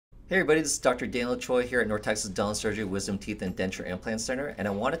Hey everybody, this is Dr. Daniel Choi here at North Texas Dental Surgery Wisdom Teeth and Denture Implant Center, and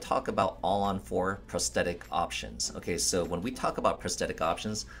I want to talk about all-on-4 prosthetic options. Okay, so when we talk about prosthetic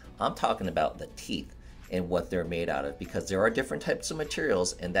options, I'm talking about the teeth and what they're made out of, because there are different types of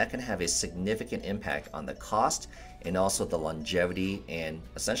materials and that can have a significant impact on the cost and also the longevity and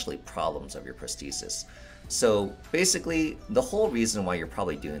essentially problems of your prosthesis. So basically, the whole reason why you're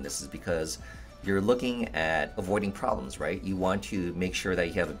probably doing this is because you're looking at avoiding problems, right? You want to make sure that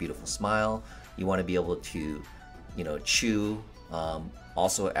you have a beautiful smile. You want to be able to, chew,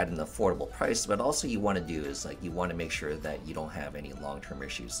 also at an affordable price. But also, you want to do is you want to make sure that you don't have any long-term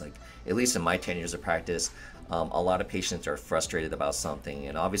issues. Like at least in my 10 years of practice, a lot of patients are frustrated about something,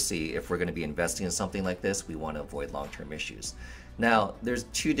 and obviously, if we're going to be investing in something like this, we want to avoid long-term issues. Now, there's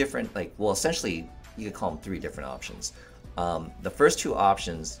two different, essentially, you could call them three different options. The first two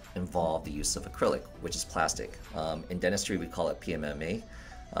options involve the use of acrylic, which is plastic. In dentistry, we call it PMMA.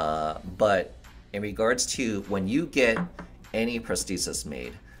 But in regards to when you get any prosthesis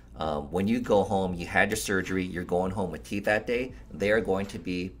made, when you go home, you had your surgery, you're going home with teeth that day, they are going to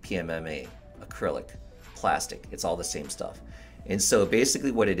be PMMA, acrylic, plastic. It's all the same stuff. And so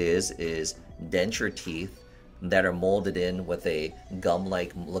basically what it is denture teeth that are molded in with a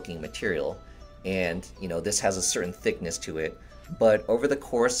gum-like looking material. And this has a certain thickness to it, but over the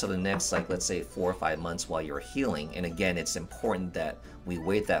course of the next, let's say 4 or 5 months while you're healing, and again, it's important that we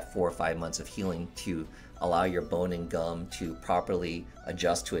wait that 4 or 5 months of healing to allow your bone and gum to properly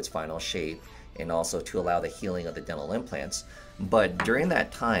adjust to its final shape, and also to allow the healing of the dental implants. But during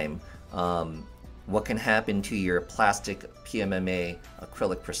that time, what can happen to your plastic PMMA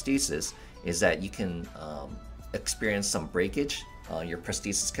acrylic prosthesis is that you can experience some breakage. Your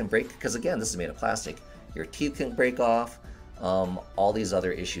prosthesis can break, because again, this is made of plastic. Your teeth can break off. All these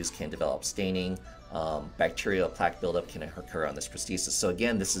other issues can develop. Staining, bacterial plaque buildup can occur on this prosthesis. So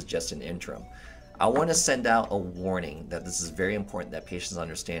again, this is just an interim. I want to send out a warning that this is very important that patients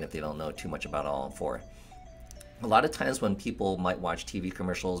understand if they don't know too much about all-on-4. A lot of times when people might watch TV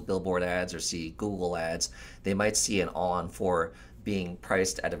commercials, billboard ads, or see Google ads, they might see an all-on-4 being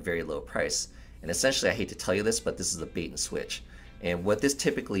priced at a very low price. And essentially, I hate to tell you this, but this is a bait and switch. And what this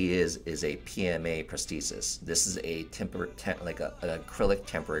typically is a PMA prosthesis. This is a an acrylic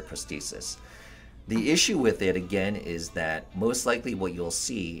temporary prosthesis. The issue with it, again, is that most likely what you'll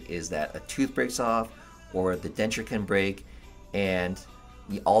see is that a tooth breaks off or the denture can break, and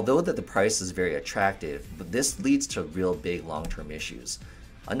although that the price is very attractive, but this leads to real big long-term issues.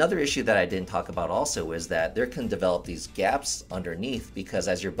 Another issue that I didn't talk about also is that there can develop these gaps underneath, because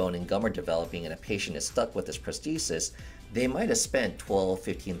as your bone and gum are developing and a patient is stuck with this prosthesis, they might have spent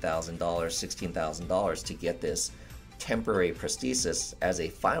 $12,000, $15,000, $16,000 to get this temporary prosthesis as a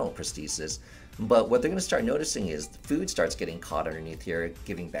final prosthesis. But what they're going to start noticing is food starts getting caught underneath here,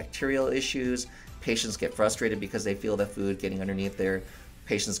 giving bacterial issues. Patients get frustrated because they feel the food getting underneath there.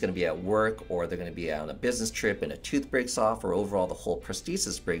 Patient's going to be at work, or they're going to be out on a business trip and a tooth breaks off, or overall the whole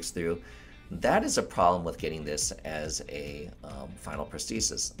prosthesis breaks through. That is a problem with getting this as a final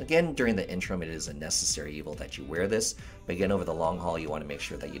prosthesis. Again, during the interim, it is a necessary evil that you wear this, but again, over the long haul, you want to make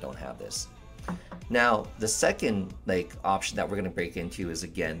sure that you don't have this. Now, the second option that we're going to break into is,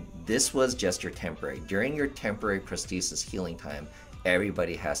 again, this was just your temporary. During your temporary prosthesis healing time,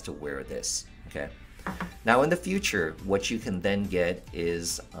 everybody has to wear this, okay? Now in the future, what you can then get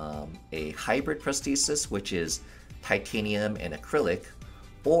is a hybrid prosthesis, which is titanium and acrylic,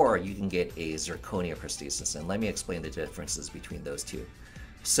 or you can get a zirconia prosthesis. And let me explain the differences between those two.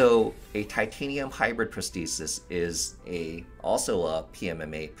 So a titanium hybrid prosthesis is also a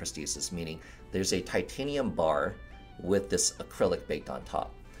PMMA prosthesis, meaning there's a titanium bar with this acrylic baked on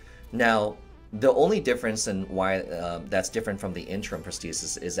top. Now, the only difference and why that's different from the interim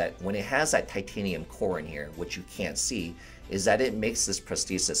prosthesis is that when it has that titanium core in here, which you can't see, is that it makes this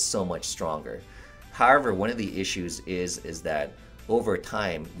prosthesis so much stronger. However, one of the issues is that over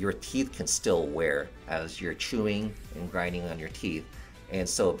time, your teeth can still wear as you're chewing and grinding on your teeth. And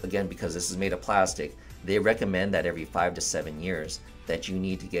so again, because this is made of plastic, they recommend that every 5 to 7 years that you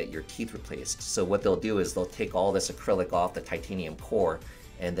need to get your teeth replaced. So what they'll do is they'll take all this acrylic off the titanium core,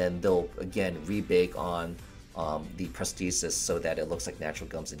 and then they'll again rebake on the prosthesis so that it looks like natural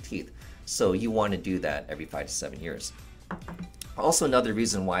gums and teeth. So you want to do that every 5 to 7 years. Also, another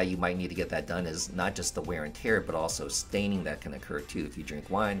reason why you might need to get that done is not just the wear and tear, but also staining that can occur too. If you drink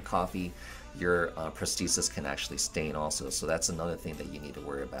wine, coffee, your prosthesis can actually stain also. So that's another thing that you need to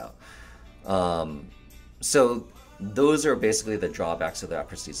worry about. So those are basically the drawbacks of that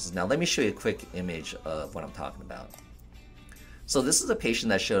prosthesis. Now let me show you a quick image of what I'm talking about. So this is a patient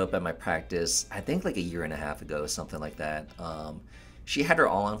that showed up at my practice, I think like a year and a half ago, something like that. she had her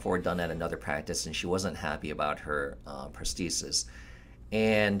all-on-4 done at another practice, and she wasn't happy about her prosthesis.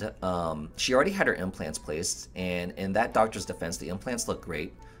 And she already had her implants placed, and in that doctor's defense, the implants looked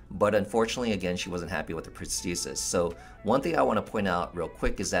great, but unfortunately, again, she wasn't happy with the prosthesis. So one thing I want to point out real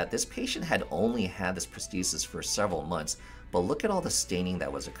quick is that this patient had only had this prosthesis for several months, but look at all the staining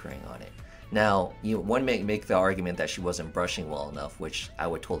that was occurring on it. Now, one may make the argument that she wasn't brushing well enough, which I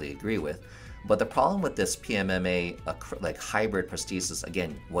would totally agree with. But the problem with this PMMA like hybrid prosthesis,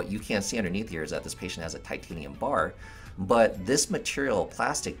 again, what you can't see underneath here is that this patient has a titanium bar, but this material,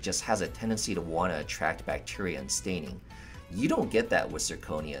 plastic, just has a tendency to want to attract bacteria and staining. You don't get that with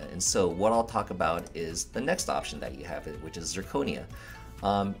zirconia, and so what I'll talk about is the next option that you have, which is zirconia.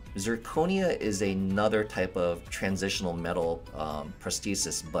 Zirconia is another type of transitional metal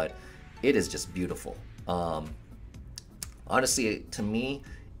prosthesis, but it is just beautiful. Honestly, to me,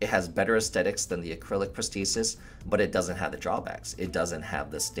 it has better aesthetics than the acrylic prosthesis, but it doesn't have the drawbacks. It doesn't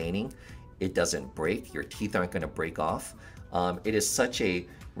have the staining. It doesn't break. Your teeth aren't going to break off. It is such a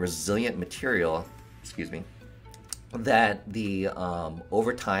resilient material, excuse me, that the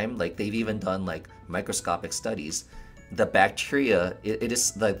over time, like they've even done like microscopic studies, the bacteria, it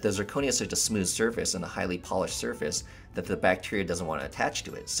is like the zirconia is such a smooth surface and a highly polished surface that the bacteria doesn't want to attach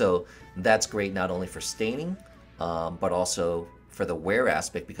to it. So that's great not only for staining, but also for the wear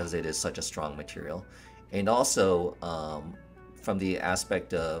aspect because it is such a strong material, and also from the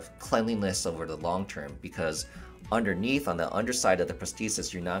aspect of cleanliness over the long term, because underneath on the underside of the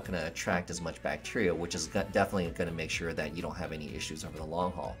prosthesis you're not going to attract as much bacteria, which is definitely going to make sure that you don't have any issues over the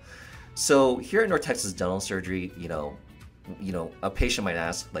long haul. So here at North Texas Dental Surgery, you know, a patient might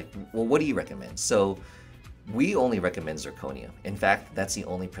ask, like, well, what do you recommend? So we only recommend zirconia. In fact, that's the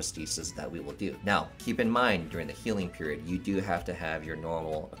only prosthesis that we will do. Now, keep in mind, during the healing period, you do have to have your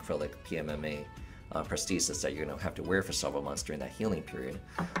normal acrylic PMMA prosthesis that you're going to have to wear for several months during that healing period.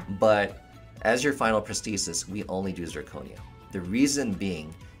 But as your final prosthesis, we only do zirconia. The reason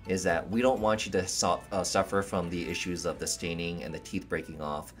being is that we don't want you to suffer from the issues of the staining and the teeth breaking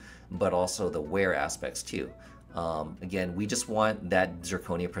off, but also the wear aspects too. Again, we just want that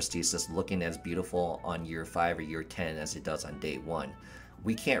zirconia prosthesis looking as beautiful on year 5 or year 10 as it does on day 1.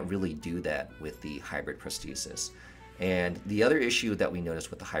 We can't really do that with the hybrid prosthesis. And the other issue that we notice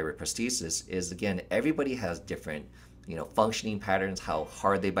with the hybrid prosthesis is, again, everybody has different, functioning patterns, how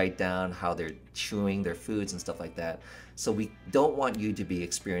hard they bite down, how they're chewing their foods and stuff like that. So we don't want you to be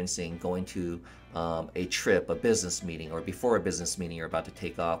experiencing going to a trip, a business meeting, or before a business meeting you're about to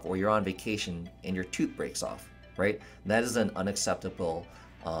take off, or you're on vacation and your tooth breaks off, right? That is an unacceptable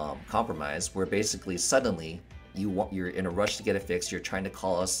compromise where basically suddenly you're in a rush to get it fixed. You're trying to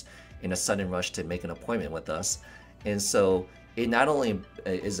call us in a sudden rush to make an appointment with us. And so it not only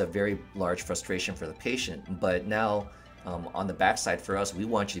is a very large frustration for the patient, but now on the backside for us, we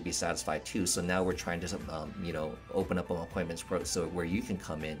want you to be satisfied too. So now we're trying to, open up an appointments so where you can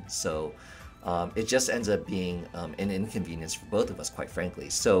come in. So it just ends up being an inconvenience for both of us, quite frankly.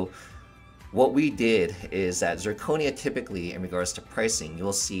 So what we did is that zirconia, typically in regards to pricing,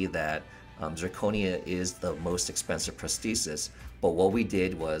 you'll see that zirconia is the most expensive prosthesis. But what we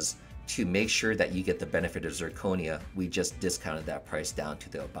did was, to make sure that you get the benefit of zirconia, we just discounted that price down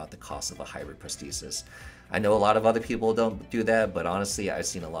to about the cost of a hybrid prosthesis. I know a lot of other people don't do that, but honestly, I've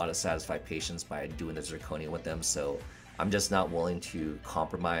seen a lot of satisfied patients by doing the zirconia with them, so I'm just not willing to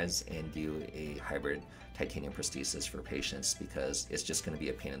compromise and do a hybrid titanium prosthesis for patients because it's just going to be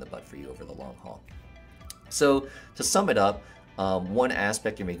a pain in the butt for you over the long haul. So to sum it up, one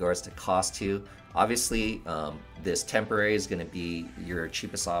aspect in regards to cost too, obviously this temporary is going to be your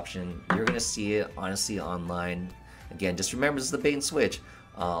cheapest option. You're going to see it honestly online. Again, just remember, this is the bait and switch.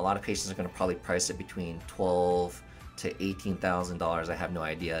 A lot of patients are going to probably price it between $12,000 to $18,000. I have no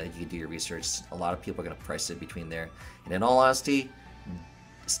idea. You can do your research. A lot of people are going to price it between there. And in all honesty,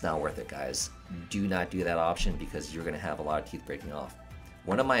 it's not worth it, guys. Do not do that option because you're going to have a lot of teeth breaking off.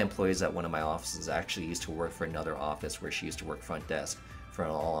 One of my employees at one of my offices actually used to work for another office where she used to work front desk for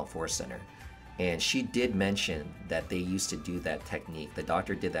an all-on-4 center. And she did mention that they used to do that technique. The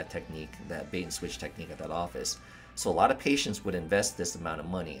doctor did that technique, that bait and switch technique at that office. So a lot of patients would invest this amount of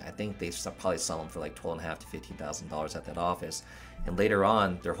money. I think they probably sell them for like $12,500 to $15,000 at that office. And later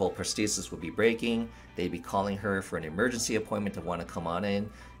on, their whole prosthesis would be breaking. They'd be calling her for an emergency appointment to want to come on in.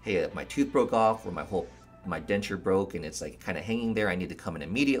 Hey, my tooth broke off, or my denture broke and it's like kind of hanging there. I need to come in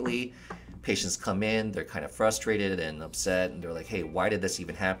immediately. Patients come in, they're kind of frustrated and upset, and they're like, hey, why did this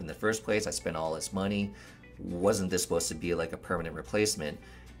even happen in the first place? I spent all this money. Wasn't this supposed to be like a permanent replacement?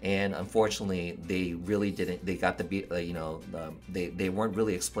 And unfortunately, they really didn't. They got they weren't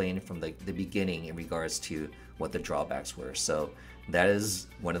really explained from the beginning in regards to what the drawbacks were. So That is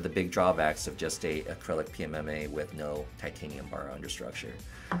one of the big drawbacks of just a acrylic PMMA with no titanium bar understructure.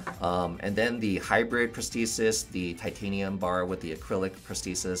 And then the hybrid prosthesis, the titanium bar with the acrylic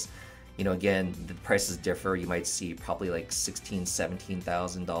prosthesis, you know, again, the prices differ. You might see probably like $16,000,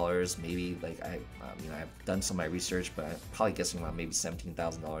 $17,000, maybe. Like you know, I've done some of my research, but I'm probably guessing around maybe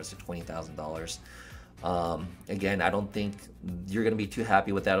 $17,000 to $20,000. Again, I don't think you're going to be too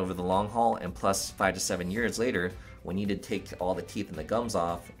happy with that over the long haul. And plus, 5 to 7 years later, when you need to take all the teeth and the gums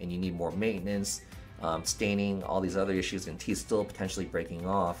off, and you need more maintenance, staining, all these other issues, and teeth still potentially breaking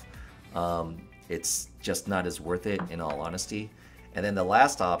off, it's just not as worth it, in all honesty. And then the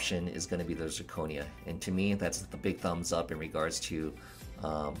last option is going to be the zirconia, and to me, that's the big thumbs up in regards to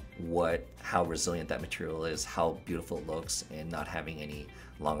how resilient that material is, how beautiful it looks, and not having any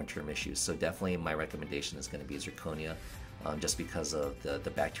longer term issues. So definitely my recommendation is going to be zirconia, just because of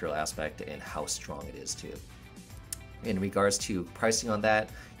the bacterial aspect and how strong it is too. In regards to pricing on that,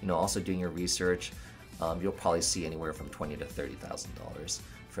 you know, also doing your research, you'll probably see anywhere from $20,000 to $30,000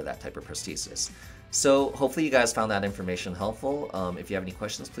 for that type of prosthesis. So hopefully you guys found that information helpful. If you have any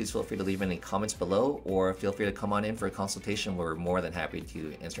questions, please feel free to leave any comments below, or feel free to come on in for a consultation. We're more than happy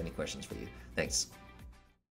to answer any questions for you. Thanks.